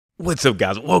What's up,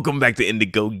 guys? Welcome back to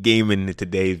Indigo Gaming. In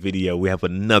today's video, we have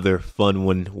another fun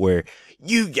one where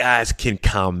you guys can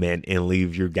comment and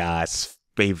leave your guys'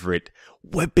 favorite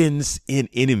weapons and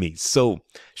enemies. So,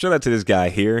 shout out to this guy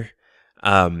here.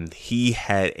 He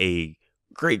had a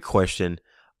great question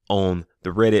on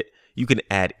the Reddit. You can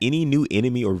add any new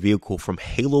enemy or vehicle from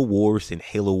Halo Wars and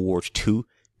Halo Wars 2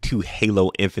 to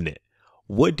Halo Infinite.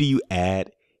 What do you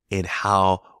add and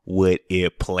how would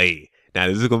it play? Now,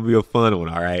 this is going to be a fun one,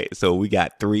 all right? So we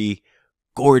got 3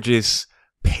 gorgeous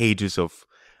pages of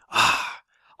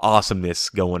awesomeness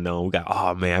going on. We got,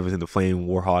 oh man, I haven't seen the Flame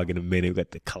Warhog in a minute. We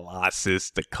got the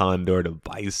Colossus, the Condor, the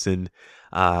Bison.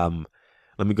 Let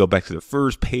me go back to the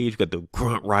first page. We got the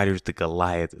Grunt Riders, the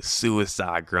Goliath, the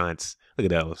Suicide Grunts.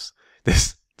 Look at those.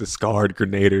 The Scarred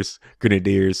Grenadiers. We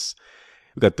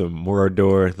got the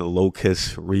Morador, the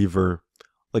Locust, Reaver.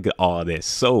 Look at all this.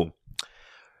 So,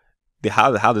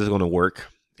 how this is going to work,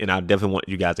 and I definitely want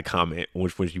you guys to comment on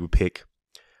which ones you would pick.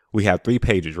 We have 3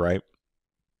 pages, right?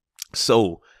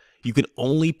 So you can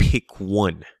only pick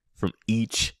one from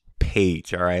each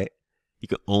page, all right? You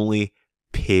can only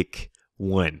pick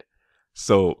one.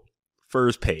 So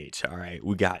first page, all right,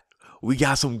 we got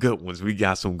some good ones. And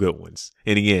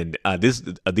again, these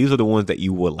are the ones that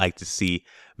you would like to see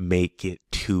make it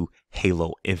to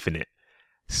Halo Infinite.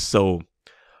 So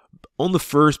on the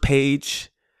first page,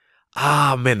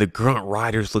 man, the Grunt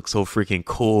Riders look so freaking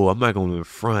cool. I'm not going to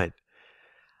front.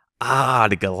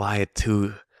 The Goliath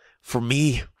too. For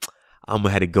me, I'm going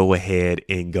to have to go ahead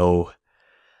and go.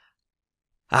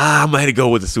 I'm going to have to go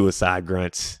with the Suicide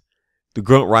Grunts. The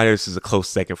Grunt Riders is a close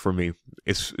second for me.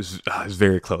 It's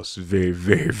very close. Very,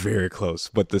 very, very close.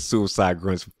 But the Suicide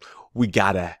Grunts, we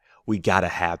gotta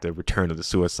have the return of the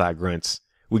Suicide Grunts.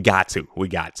 We got to.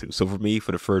 So for me,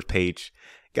 for the first page,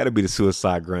 gotta be the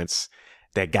Suicide Grunts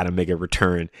that got to make a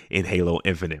return in Halo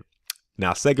Infinite.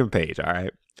 Now, second page, all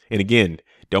right? And again,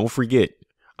 don't forget,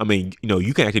 I mean,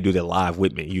 you can actually do that live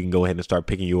with me. You can go ahead and start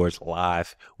picking yours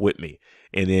live with me.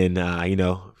 And then,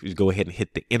 just go ahead and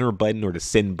hit the enter button or the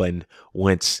send button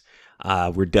once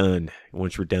we're done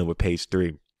with page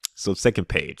 3. So second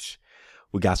page,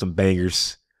 we got some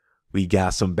bangers.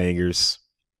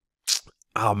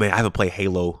 Oh, man, I haven't played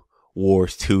Halo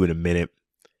Wars 2 in a minute.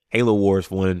 Halo Wars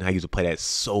 1, I used to play that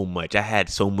so much. I had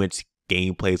so much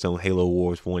gameplays on Halo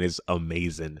Wars 1. It's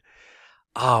amazing.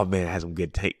 Oh man, I had some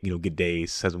good good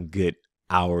days. Had some good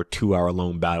 2-hour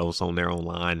long battles on there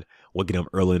online. Waking up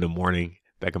early in the morning,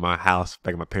 back at my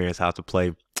parents' house to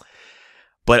play.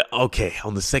 But okay,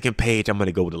 on the second page, I'm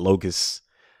gonna go with the Locusts.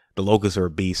 The Locusts are a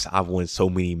beast. I've won so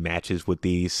many matches with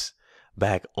these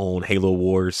back on Halo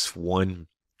Wars 1.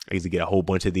 I used to get a whole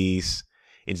bunch of these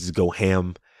and just go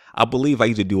ham. I believe I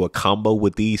used to do a combo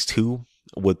with these two,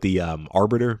 with the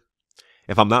Arbiter.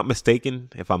 If I'm not mistaken,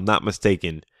 I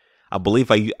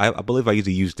believe I used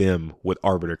to use them with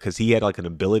Arbiter because he had like an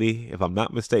ability, if I'm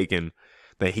not mistaken,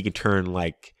 that he can turn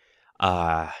like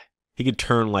all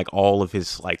of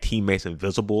his like teammates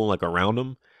invisible like around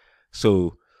him.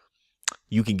 So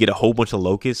you can get a whole bunch of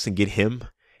locusts and get him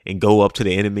and go up to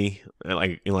the enemy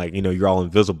and you're all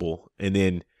invisible, and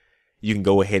then you can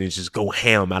go ahead and just go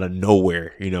ham out of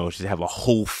nowhere, just have a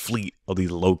whole fleet of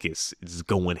these locusts just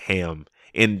going ham.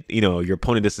 And, your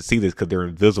opponent doesn't see this because they're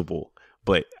invisible,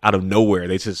 but out of nowhere,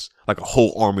 they just like a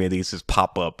whole army of these just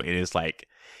pop up. And it's like,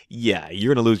 yeah,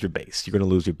 you're going to lose your base.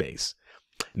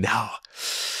 Now,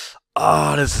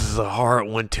 this is a hard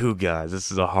one too, guys.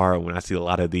 This is a hard one. I see a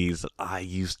lot of these I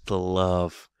used to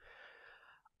love.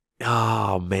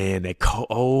 Oh man, that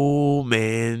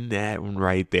one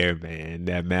right there, man.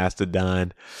 That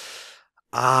Mastodon.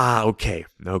 Okay.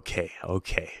 All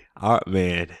right,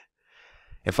 man.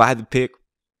 If I had to pick,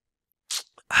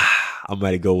 I'm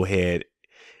going to go ahead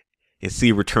and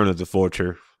see Return of the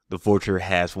Vulture. The Vulture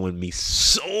has won me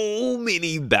so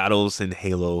many battles in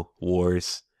Halo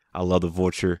Wars. I love the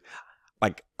Vulture.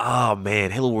 Like, oh man,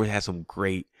 Halo Wars has some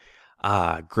great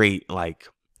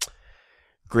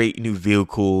new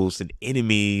vehicles and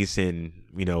enemies and,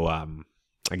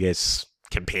 I guess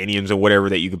companions or whatever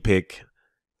that you can pick.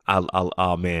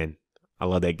 Oh man, I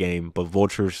love that game. But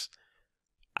Vultures,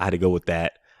 I had to go with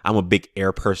that. I'm a big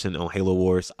air person on Halo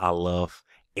Wars. I love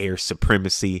air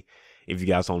supremacy. If you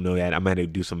guys don't know that, I'm going to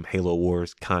do some Halo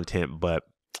Wars content. But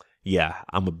yeah,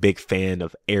 I'm a big fan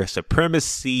of air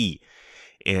supremacy.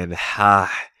 And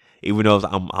even though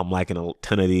I'm liking a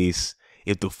ton of these,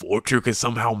 if the Vulture could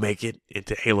somehow make it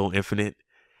into Halo Infinite,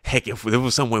 heck, if there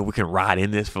was some way we can ride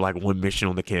in this for like one mission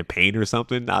on the campaign or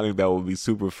something, I think that would be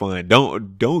super fun.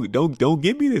 Don't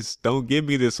give me this. Don't give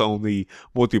me this on the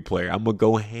multiplayer. I'm gonna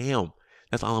go ham.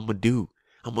 That's all I'm gonna do.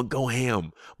 I'm gonna go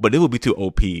ham. But it would be too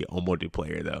OP on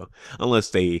multiplayer though, unless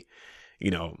they,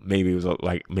 maybe it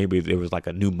was maybe there was like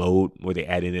a new mode where they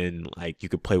added in like you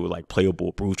could play with like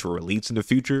playable brutes or elites in the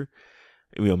future.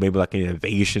 Maybe like an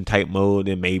invasion type mode,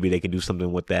 and maybe they can do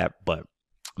something with that. But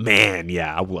man,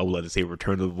 yeah, I would love to say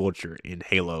Return of the Vulture in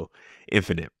Halo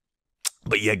Infinite.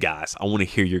 But yeah, guys, I want to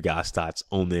hear your guys' thoughts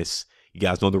on this. You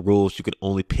guys know the rules. You can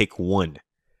only pick one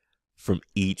from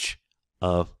each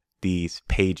of these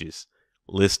pages.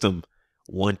 List them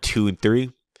 1, 2, and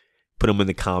 3. Put them in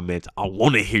the comments. I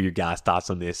want to hear your guys' thoughts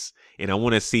on this, and I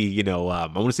want to see, I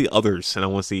want to see others, and I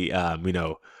want to see, I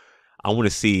want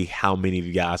to see how many of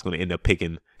you guys are going to end up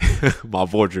picking my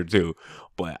Vulture too.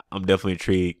 But I'm definitely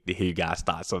intrigued to hear you guys'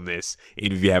 thoughts on this.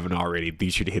 And if you haven't already,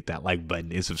 be sure to hit that like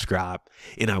button and subscribe.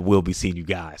 And I will be seeing you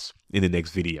guys in the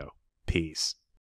next video. Peace.